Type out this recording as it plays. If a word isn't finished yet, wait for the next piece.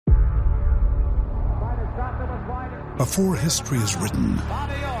Before history is written,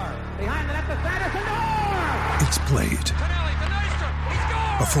 it's played.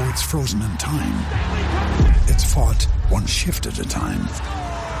 Before it's frozen in time, it's fought one shift at a time.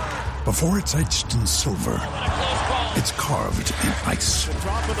 Before it's etched in silver, it's carved in ice.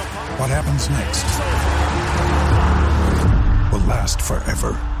 What happens next will last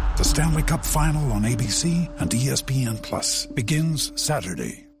forever. The Stanley Cup Final on ABC and ESPN Plus begins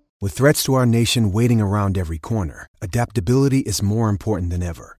Saturday. With threats to our nation waiting around every corner, adaptability is more important than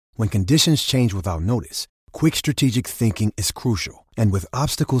ever. When conditions change without notice, quick strategic thinking is crucial. And with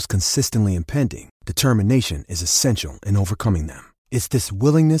obstacles consistently impending, determination is essential in overcoming them. It's this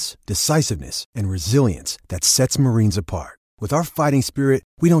willingness, decisiveness, and resilience that sets Marines apart. With our fighting spirit,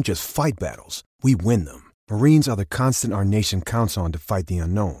 we don't just fight battles, we win them. Marines are the constant our nation counts on to fight the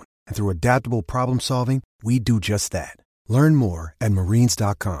unknown. And through adaptable problem solving, we do just that. Learn more at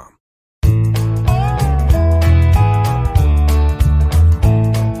marines.com.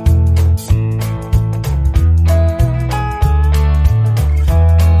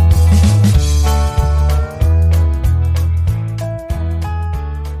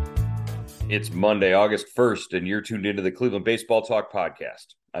 It's Monday, August 1st, and you're tuned into the Cleveland Baseball Talk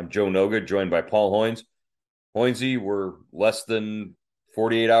podcast. I'm Joe Noga, joined by Paul Hoynes. Hoynesy, we're less than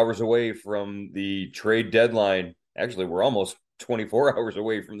 48 hours away from the trade deadline. Actually, we're almost 24 hours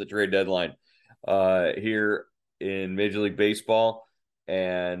away from the trade deadline here in Major League Baseball.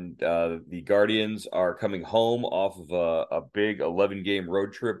 And the Guardians are coming home off of a big 11-game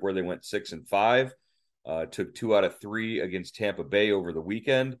road trip where they went 6-5, took 2 out of 3 against Tampa Bay over the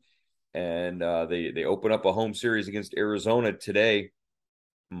weekend. And they open up a home series against Arizona today,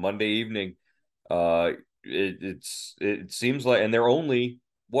 Monday evening. It seems like, and they're only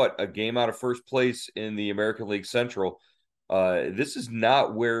a game out of first place in the American League Central. This is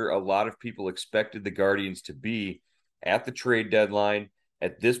not where a lot of people expected the Guardians to be at the trade deadline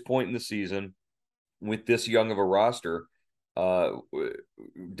at this point in the season with this young of a roster.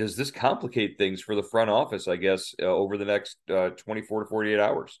 Does this complicate things for the front office, I guess, over the next 24 to 48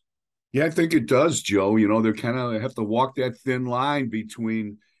 hours? Yeah, I think it does, Joe. You know, they have to walk that thin line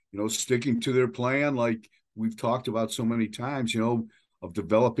between, sticking to their plan, like we've talked about so many times, of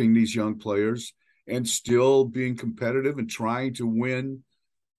developing these young players and still being competitive and trying to win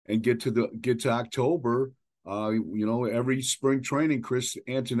and get to October. Every spring training, Chris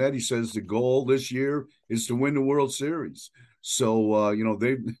Antonetti says the goal this year is to win the World Series. So,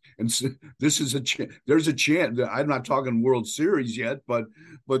 this is there's a chance. I'm not talking World Series yet, but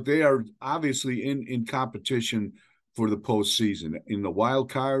they are obviously in competition for the postseason in the wild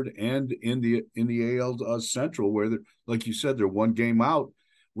card and in the AL Central, where like you said, they're one game out.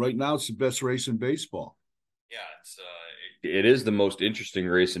 Right now, it's the best race in baseball. Yeah, it is the most interesting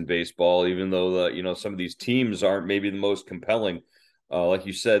race in baseball, even though some of these teams aren't maybe the most compelling. Like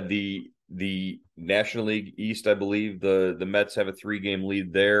you said, the National League East, I believe the Mets have a 3-game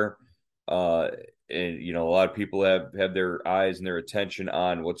lead there. And, a lot of people have their eyes and their attention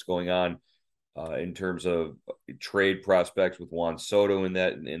on what's going on in terms of trade prospects with Juan Soto in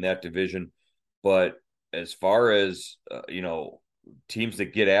that division. But as far as, teams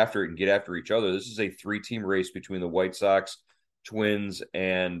that get after it and get after each other, this is a 3-team race between the White Sox, Twins,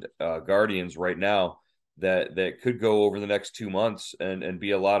 and Guardians right now. That could go over the next 2 months and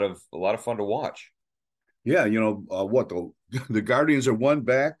be a lot of fun to watch. Yeah, the Guardians are 1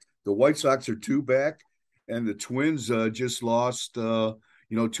 back, the White Sox are 2 back, and the Twins just lost 2 out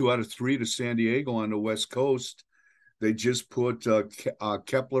of 3 to San Diego on the West Coast. They just put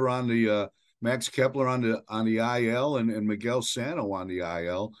Kepler on the Max Kepler on the IL and Miguel Sano on the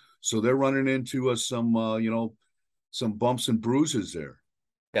IL, so they're running into some bumps and bruises there.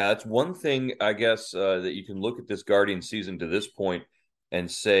 Yeah, that's one thing, I guess, that you can look at this Guardian season to this point and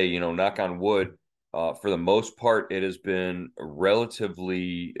say, knock on wood, for the most part, it has been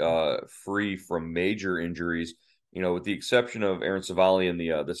relatively free from major injuries, with the exception of Aaron Savali in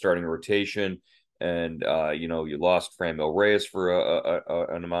the starting rotation. And, you lost Franmil Reyes for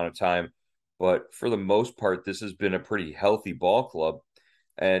an amount of time. But for the most part, this has been a pretty healthy ball club.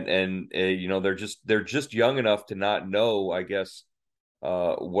 And they're just young enough to not know, I guess,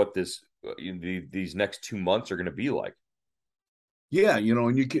 what these next 2 months are going to be like. Yeah, and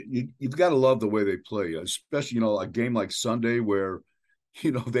you've got to love the way they play, especially a game like Sunday where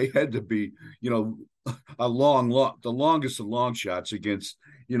they had to be the longest of long shots against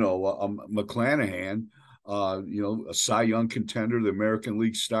McClanahan, a Cy Young contender, the American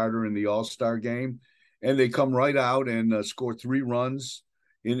League starter in the All-Star game, and they come right out and score 3 runs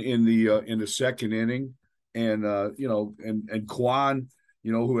in the second inning. And and Kwan,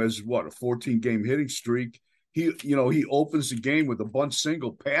 who has a 14-game hitting streak, he opens the game with a bunt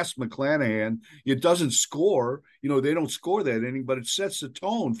single past McClanahan. It doesn't score. They don't score that inning, but it sets the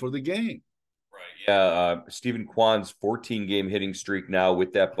tone for the game. Right. Yeah. Stephen Kwan's 14-game hitting streak now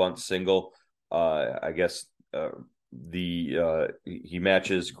with that bunt single. I guess he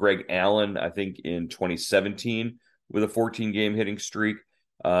matches Greg Allen, I think, in 2017 with a 14-game hitting streak.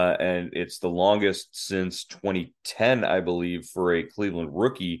 And it's the longest since 2010, I believe, for a Cleveland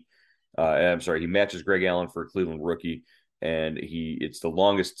rookie. I'm sorry, he matches Greg Allen for a Cleveland rookie, and it's the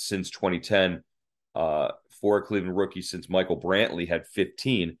longest since 2010 for a Cleveland rookie since Michael Brantley had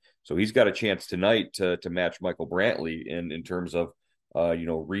 15. So he's got a chance tonight to match Michael Brantley in terms of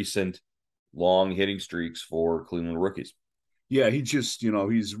recent long hitting streaks for Cleveland rookies. Yeah, he just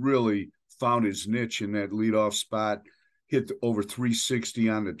he's really found his niche in that leadoff spot. Hit over 360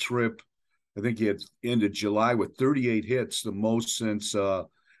 on the trip. I think he had ended July with 38 hits, the most since the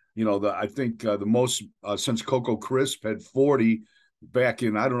most since Coco Crisp had 40 back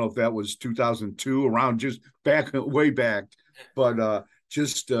in, I don't know if that was 2002, around just way back, but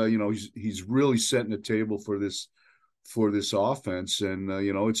he's really setting the table for this offense, and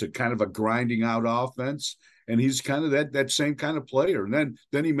it's a kind of a grinding out offense, and he's kind of that same kind of player. And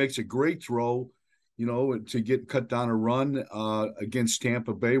then he makes a great throw, to get cut down a run against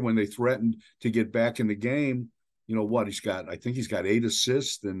Tampa Bay when they threatened to get back in the game. I think he's got 8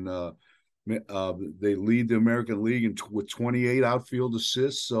 assists, and they lead the American League with 28 outfield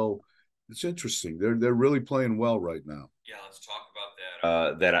assists. So it's interesting. They're really playing well right now. Yeah, let's talk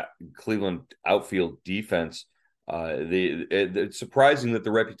about that Cleveland outfield defense. It's surprising that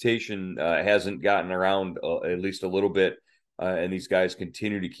the reputation hasn't gotten around at least a little bit, and these guys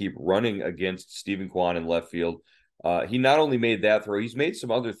continue to keep running against Stephen Kwan in left field. He not only made that throw, he's made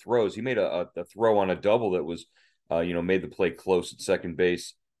some other throws. He made a throw on a double that was, made the play close at second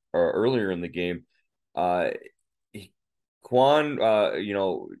base earlier in the game. Kwan,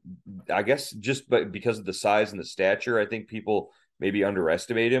 I guess just because of the size and the stature, I think people maybe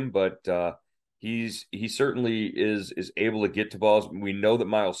underestimate him, but he certainly is able to get to balls. We know that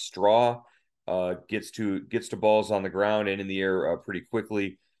Miles Straw gets to balls on the ground and in the air pretty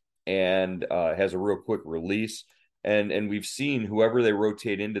quickly, and has a real quick release. And we've seen whoever they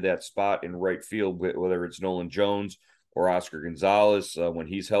rotate into that spot in right field, whether it's Nolan Jones or Oscar Gonzalez when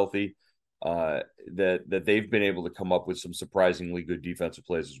he's healthy, that they've been able to come up with some surprisingly good defensive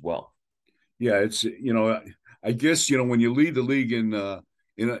plays as well. Yeah, it's I guess when you lead the league in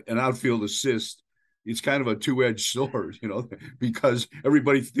an outfield assist, it's kind of a two-edged sword, because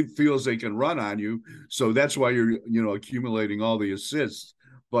everybody feels they can run on you, so that's why you're accumulating all the assists.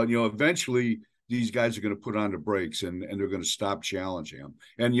 But eventually these guys are going to put on the brakes and they're going to stop challenging them.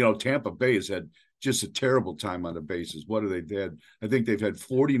 And Tampa Bay has had just a terrible time on the bases. What have they had? I think they've had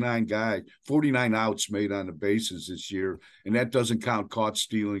 49 outs made on the bases this year, and that doesn't count caught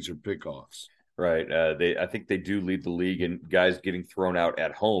stealings or pickoffs. Right. I think they do lead the league in guys getting thrown out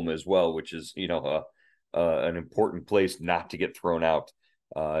at home as well, which is an important place not to get thrown out.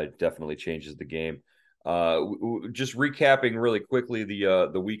 It definitely changes the game. Just recapping really quickly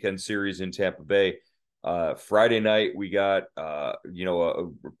the weekend series in Tampa Bay. Friday night we got a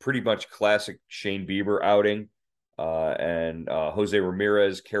pretty much classic Shane Bieber outing, and Jose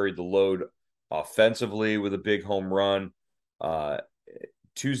Ramirez carried the load offensively with a big home run.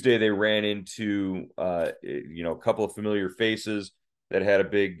 Tuesday they ran into a couple of familiar faces that had a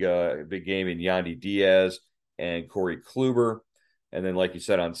big game in Yandy Diaz and Corey Kluber, and then like you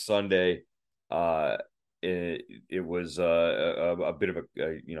said on Sunday, it was a bit of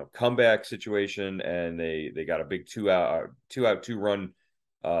a comeback situation, and they got a big two run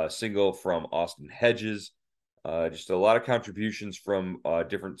single from Austin Hedges. Just a lot of contributions from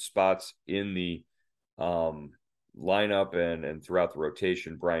different spots in the lineup and throughout the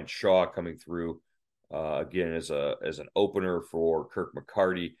rotation. Brian Shaw coming through again as an opener for Kirk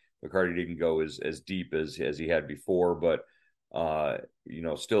McCarty. McCarty didn't go as deep as he had before, but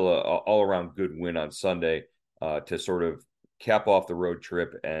still a all around good win on Sunday to sort of cap off the road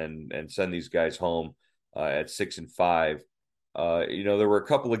trip and send these guys home at 6-5. There were a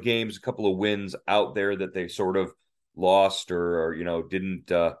couple of games, a couple of wins out there that they sort of lost or didn't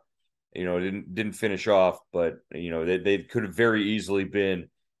finish off, but they could have very easily been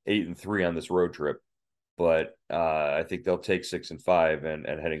 8-3 on this road trip. But I think they'll take 6-5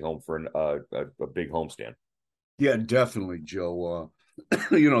 and heading home for a big homestand. Yeah, definitely, Joe.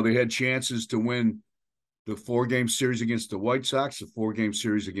 They had chances to win the 4-game series against the White Sox, the 4-game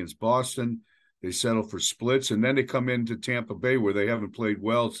series against Boston. They settled for splits, and then they come into Tampa Bay where they haven't played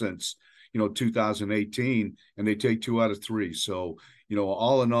well since 2018, and they take 2 out of 3. So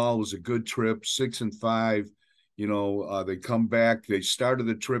all in all, it was a good trip. 6-5. They come back. They started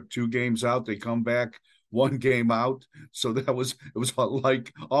the trip 2 games out. They come back 1 game out. So it was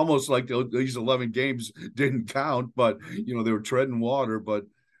like almost like these 11 games didn't count, but they were treading water. But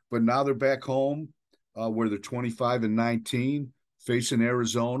now they're back home, where they're 25-19, facing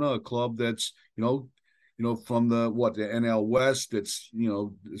Arizona, a club that's from the NL West. That's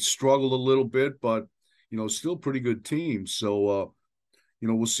struggled a little bit, but still pretty good team. So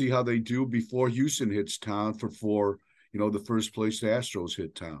we'll see how they do before Houston hits town for the first place Astros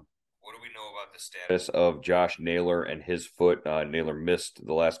hit town. What do we know about the status of Josh Naylor and his foot? Naylor missed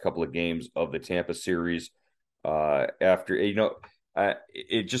the last couple of games of the Tampa series. After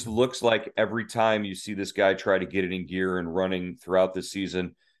it just looks like every time you see this guy try to get it in gear and running throughout the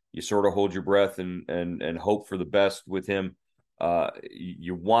season, you sort of hold your breath and hope for the best with him.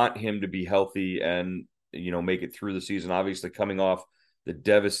 You want him to be healthy and make it through the season. Obviously, coming off the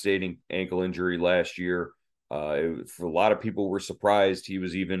devastating ankle injury last year, for a lot of people were surprised he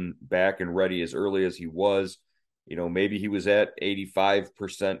was even back and ready as early as he was. Maybe he was at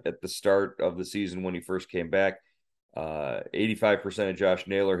 85% at the start of the season when he first came back. 85% of Josh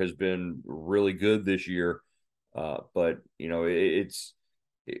Naylor has been really good this year. But you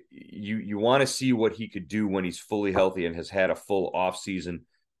want to see what he could do when he's fully healthy and has had a full off season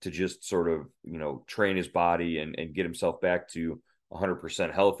to just sort of, train his body and get himself back to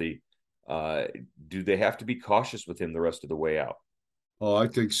 100% healthy. Do they have to be cautious with him the rest of the way out? Oh, I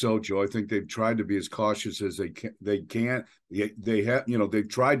think so, Joe. I think they've tried to be as cautious as they can. They have, they've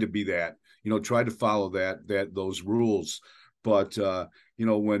tried to be that, try to follow those rules. But,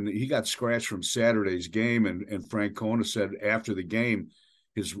 when he got scratched from Saturday's game and Francona said after the game,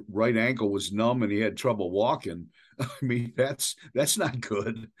 his right ankle was numb and he had trouble walking. I mean, that's not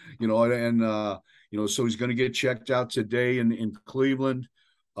good, so he's going to get checked out today in Cleveland.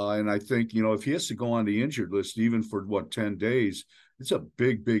 And I think, if he has to go on the injured list, even for 10 days, it's a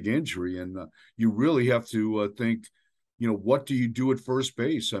big, big injury. And you really have to think, what do you do at first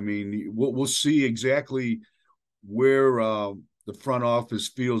base? I mean, we'll see exactly where the front office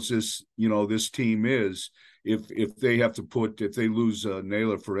feels this team is if they lose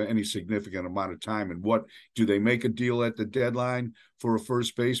Naylor for any significant amount of time. And what do they make a deal at the deadline for a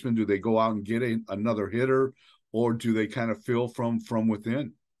first baseman? Do they go out and get another hitter, or do they kind of fill from within? I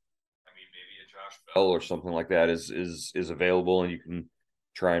mean, maybe a Josh Bell or something like that is available, and you can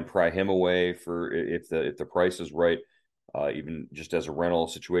try and pry him away for if the price is right, even just as a rental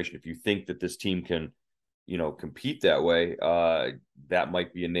situation. If you think that this team can, compete that way, that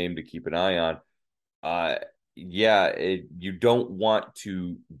might be a name to keep an eye on. You don't want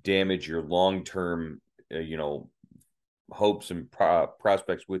to damage your long-term, hopes and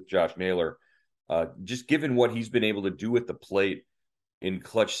prospects with Josh Naylor. Just given what he's been able to do at the plate in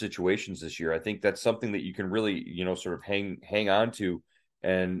clutch situations this year, I think that's something that you can really, sort of hang on to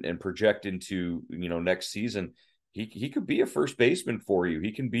and project into, next season. He could be a first baseman for you.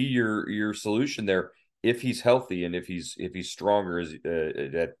 He can be your solution there if he's healthy and if he's stronger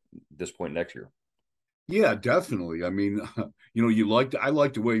at this point next year. Yeah, definitely. I mean, I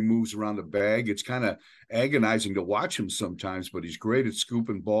like the way he moves around the bag. It's kind of agonizing to watch him sometimes, but he's great at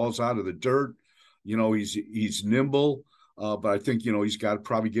scooping balls out of the dirt. He's nimble, but I think, he's got to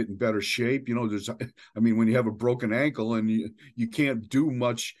probably get in better shape. When you have a broken ankle and you can't do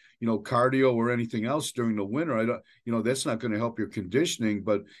much, cardio or anything else during the winter, that's not going to help your conditioning,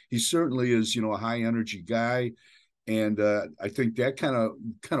 but he certainly is, a high energy guy. And I think that kind of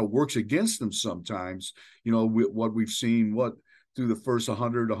works against them sometimes, what we've seen, through the first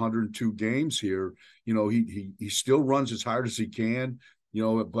 100, 102 games here, he still runs as hard as he can,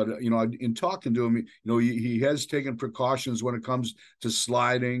 but, in talking to him, he has taken precautions when it comes to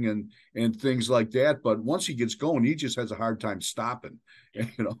sliding and things like that. But once he gets going, he just has a hard time stopping.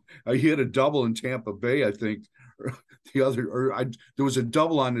 He hit a double in Tampa Bay, I think. There was a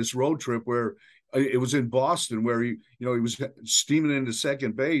double on this road trip where it was in Boston where he was steaming into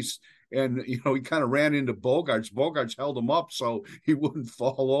second base and, he kind of ran into Bogaerts. Bogaerts held him up so he wouldn't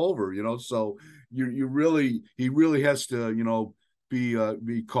fall over, so he really has to,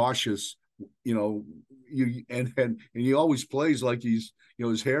 be cautious, and he always plays like he's,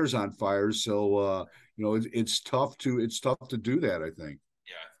 his hair's on fire. So, it's tough to do that, I think.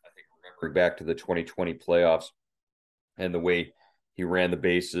 Yeah. I think remembering back to the 2020 playoffs and the way he ran the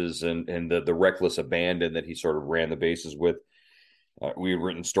bases and the reckless abandon that he sort of ran the bases with. We had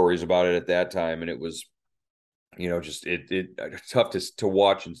written stories about it at that time, and it was, just tough to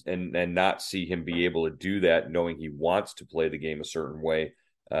watch and not see him be able to do that, knowing he wants to play the game a certain way,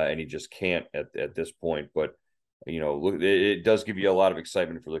 and he just can't at this point. But look, it does give you a lot of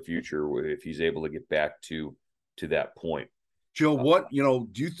excitement for the future if he's able to get back to to that point. Joe,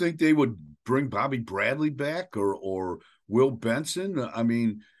 do you think they would bring Bobby Bradley back or Will Benson? I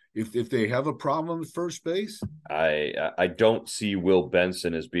mean, if they have a problem at first base? I don't see Will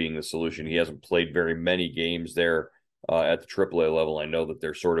Benson as being the solution. He hasn't played very many games there at the AAA level. I know that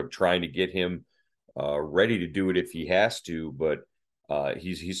they're sort of trying to get him ready to do it if he has to, but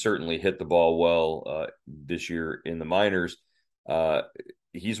he's certainly hit the ball well this year in the minors.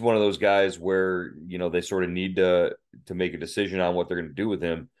 He's one of those guys where they sort of need to make a decision on what they're going to do with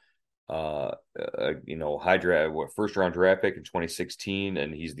him. High draft, first round draft pick in 2016,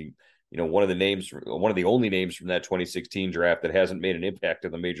 and he's one of the only names from that 2016 draft that hasn't made an impact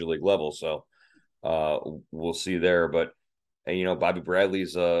at the major league level. So we'll see there. But Bobby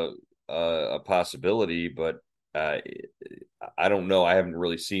Bradley's a possibility, but I don't know. I haven't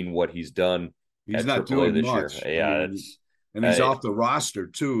really seen what he's done. He's not doing this much. Year. Yeah, and he's off the roster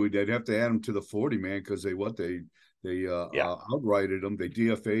too. They'd have to add him to the 40 man because they outrighted him. They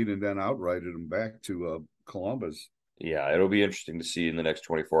DFA'd and then outrighted him back to Columbus. Yeah, it'll be interesting to see in the next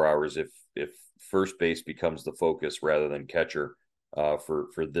 24 hours if first base becomes the focus rather than catcher for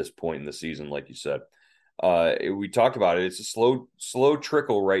this point in the season, like you said. We talked about it. It's a slow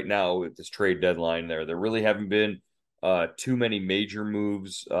trickle right now with this trade deadline there. There really haven't been too many major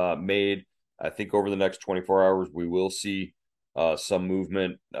moves made. I think over the next 24 hours, we will see some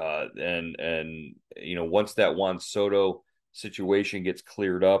movement. And once that Juan Soto situation gets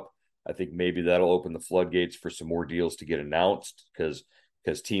cleared up, I think maybe that'll open the floodgates for some more deals to get announced because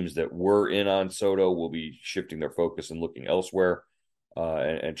teams that were in on Soto will be shifting their focus and looking elsewhere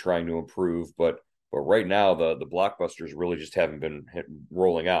and trying to improve. But right now, the blockbusters really just haven't been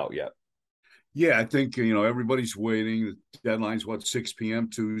rolling out yet. Yeah, I think, everybody's waiting. The deadline's 6 p.m.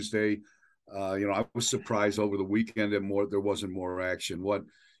 Tuesday. I was surprised over the weekend that there wasn't more action.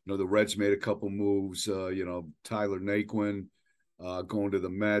 The Reds made a couple moves, Tyler Naquin going to the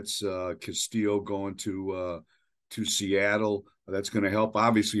Mets, Castillo going to Seattle. That's going to help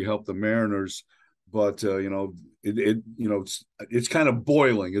the Mariners, but it's kind of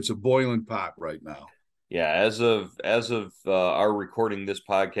boiling. It's a boiling pot right now. Yeah, as of our recording this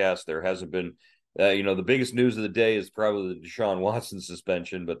podcast, there hasn't been the biggest news of the day is probably the Deshaun Watson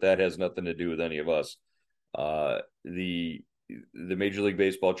suspension, but that has nothing to do with any of us. The Major League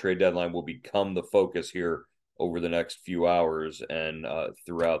Baseball trade deadline will become the focus here over the next few hours and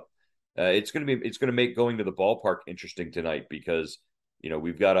throughout. It's going to make going to the ballpark interesting tonight because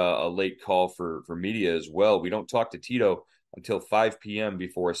we've got a late call for media as well. We don't talk to Tito until 5 p.m.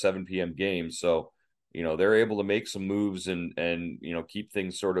 before a 7 p.m. game, so they're able to make some moves and keep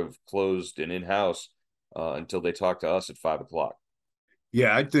things sort of closed and in-house until they talk to us at 5 o'clock.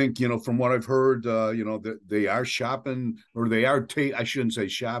 Yeah, I think, from what I've heard, that they are shopping, or they are I shouldn't say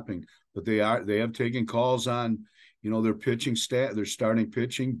shopping, but they have taken calls on, their pitching their starting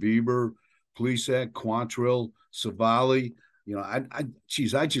pitching, Bieber, Plesac, Quantrill, Savali.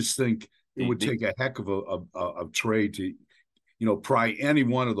 I just think it would take a heck of a trade to, pry any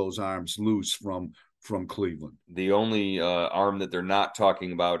one of those arms loose from Cleveland. The only arm that they're not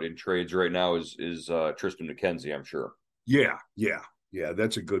talking about in trades right now is Tristan McKenzie, I'm sure. Yeah,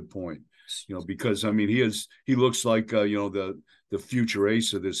 that's a good point. Because he looks like the future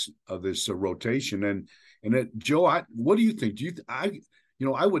ace of this rotation. And Joe, what do you think? I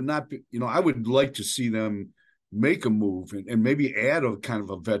would not be, I would like to see them make a move and maybe add a kind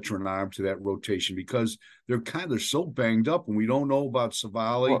of a veteran arm to that rotation because they're so banged up and we don't know about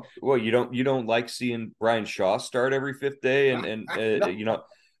Savali. Well, you don't like seeing Brian Shaw start every fifth day no.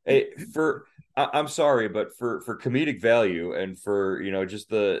 I'm sorry, but for comedic value and for just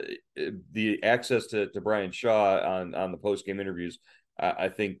the access to Brian Shaw on the post game interviews, I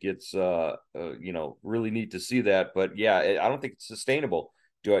think it's really neat to see that. But yeah, I don't think it's sustainable.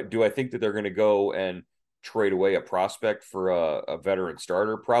 Do I think that they're going to go and trade away a prospect for a veteran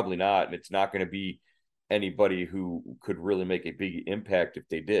starter? Probably not, and it's not going to be anybody who could really make a big impact if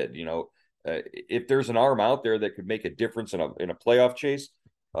they did. If there's an arm out there that could make a difference in a playoff chase,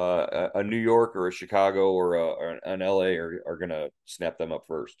 a New York or a Chicago or an LA are going to snap them up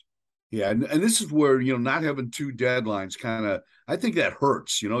first. Yeah, and this is where not having two deadlines I think that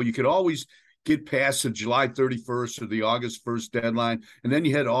hurts. You could always get past the July 31st or the August 1st deadline, and then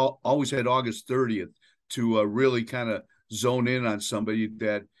you always had August 30th to really kind of zone in on somebody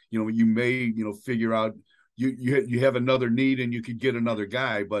that you may figure out you have another need and you could get another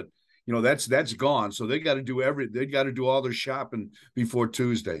guy, but that's gone. So they got to do all their shopping before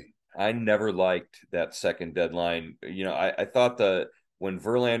Tuesday. I never liked that second deadline. I thought that when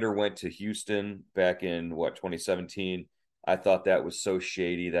Verlander went to Houston back in 2017, I thought that was so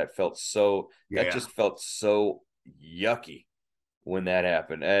shady. That just felt so yucky when that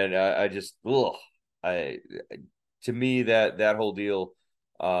happened. And I just, ugh, to me, that whole deal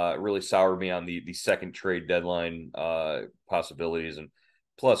really soured me on the second trade deadline possibilities. And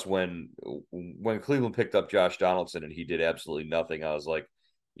plus, when Cleveland picked up Josh Donaldson and he did absolutely nothing, I was like,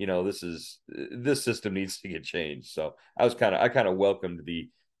 this system needs to get changed. So I kind of welcomed the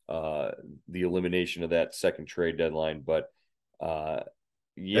elimination of that second trade deadline, but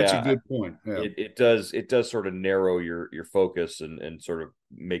That's a yeah, good point. Yeah. it does sort of narrow your focus and sort of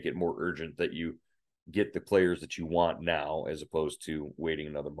make it more urgent that you get the players that you want now as opposed to waiting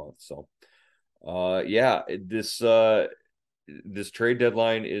another month. So yeah, this trade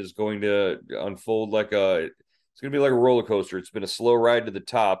deadline is going to unfold it's going to be like a roller coaster. It's been a slow ride to the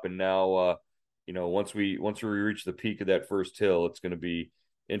top, and now once we reach the peak of that first hill, it's going to be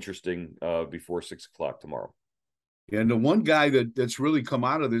interesting before 6 o'clock tomorrow. And the one guy that's really come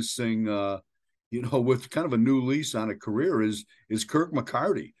out of this thing, with kind of a new lease on a career is Kirk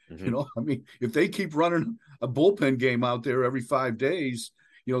McCarty. Mm-hmm. I mean, if they keep running a bullpen game out there every 5 days,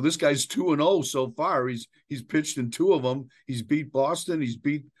 this guy's 2-0 so far. He's pitched in 2 of them. He's beat Boston. He's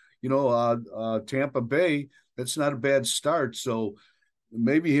beat Tampa Bay. That's not a bad start. So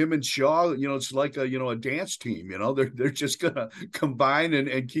maybe him and Shaw, it's like a dance team. They're just gonna combine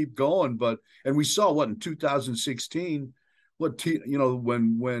and keep going. And we saw what in 2016,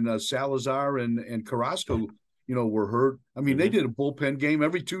 when Salazar and Carrasco, were hurt. I mean, they did a bullpen game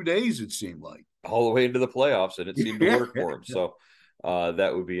every 2 days. It seemed like all the way into the playoffs, and it seemed to work for him. So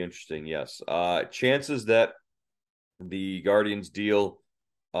that would be interesting. Yes, chances that the Guardians deal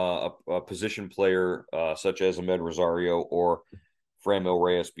a position player such as Amed Rosario or Franmil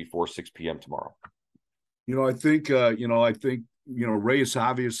Reyes before 6 p.m. tomorrow. I think Reyes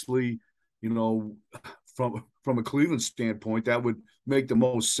obviously, from a Cleveland standpoint, that would make the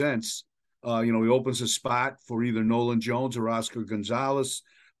most sense. He opens a spot for either Nolan Jones or Oscar Gonzalez,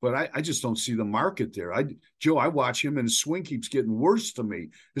 but I just don't see the market there. I watch him and his swing keeps getting worse to me.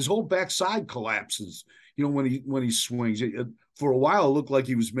 His whole backside collapses, when he swings. For a while, it looked like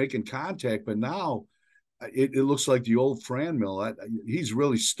he was making contact, but now it looks like the old Franmil. He's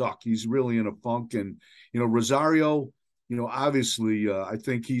really stuck. He's really in a funk. And, Rosario, obviously, I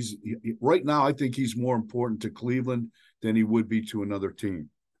think right now, I think he's more important to Cleveland than he would be to another team.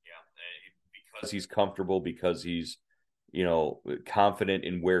 Yeah, because he's comfortable, because he's, confident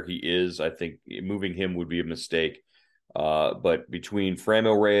in where he is. I think moving him would be a mistake. But between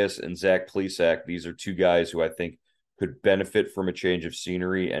Franmil Reyes and Zach Plesac, these are 2 guys who I think could benefit from a change of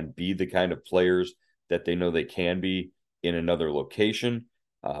scenery and be the kind of players that they know they can be in another location.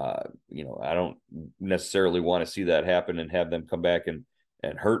 I don't necessarily want to see that happen and have them come back and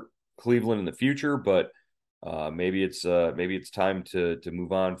hurt Cleveland in the future, but maybe it's time to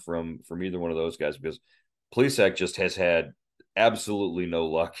move on from either one of those guys, because Plesac just has had absolutely no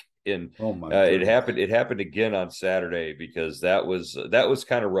luck in. Oh my it happened again on Saturday, because that was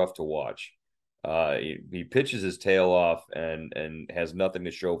kind of rough to watch. He pitches his tail off and has nothing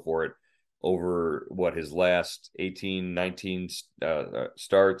to show for it over his last 18, 19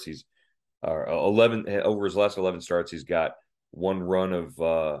 starts. He's 11 over his last 11 starts. He's got 1 run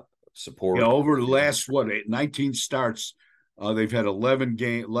of support. Yeah, over the last 19 starts, they've had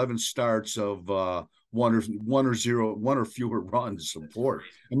 11 starts of one or fewer runs support.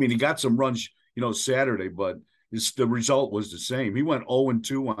 I mean, he got some runs, Saturday, but the result was the same. He went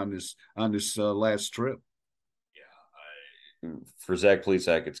 0-2 on this last trip. For Zach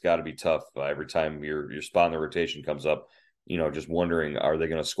Plesac, it's got to be tough every time your spot in the rotation comes up. Just wondering, are they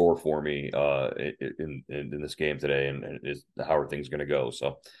going to score for me in this game today, and how are things going to go?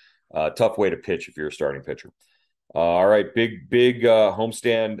 So, tough way to pitch if you're a starting pitcher. All right, big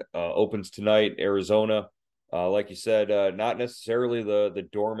homestand opens tonight. Arizona, like you said, not necessarily the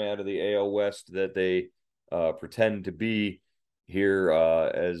doormat of the AL West that they pretend to be here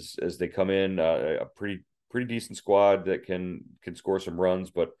as they come in. A pretty decent squad that can score some runs,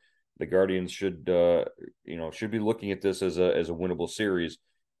 but the Guardians should be looking at this as a winnable series,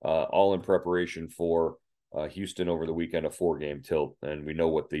 all in preparation for Houston over the weekend, a 4-game tilt, and we know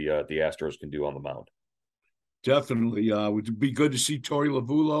what the Astros can do on the mound. Definitely, it would be good to see Torey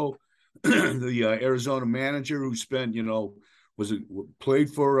Lovullo, the Arizona manager who spent played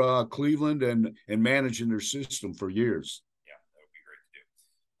for Cleveland and managed in their system for years.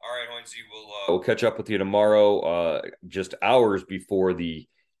 All right, Hoynesy, we'll catch up with you tomorrow, just hours before the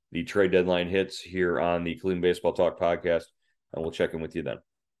trade deadline hits here on the Cleveland Baseball Talk podcast, and we'll check in with you then.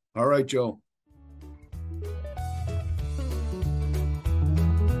 All right, Joe.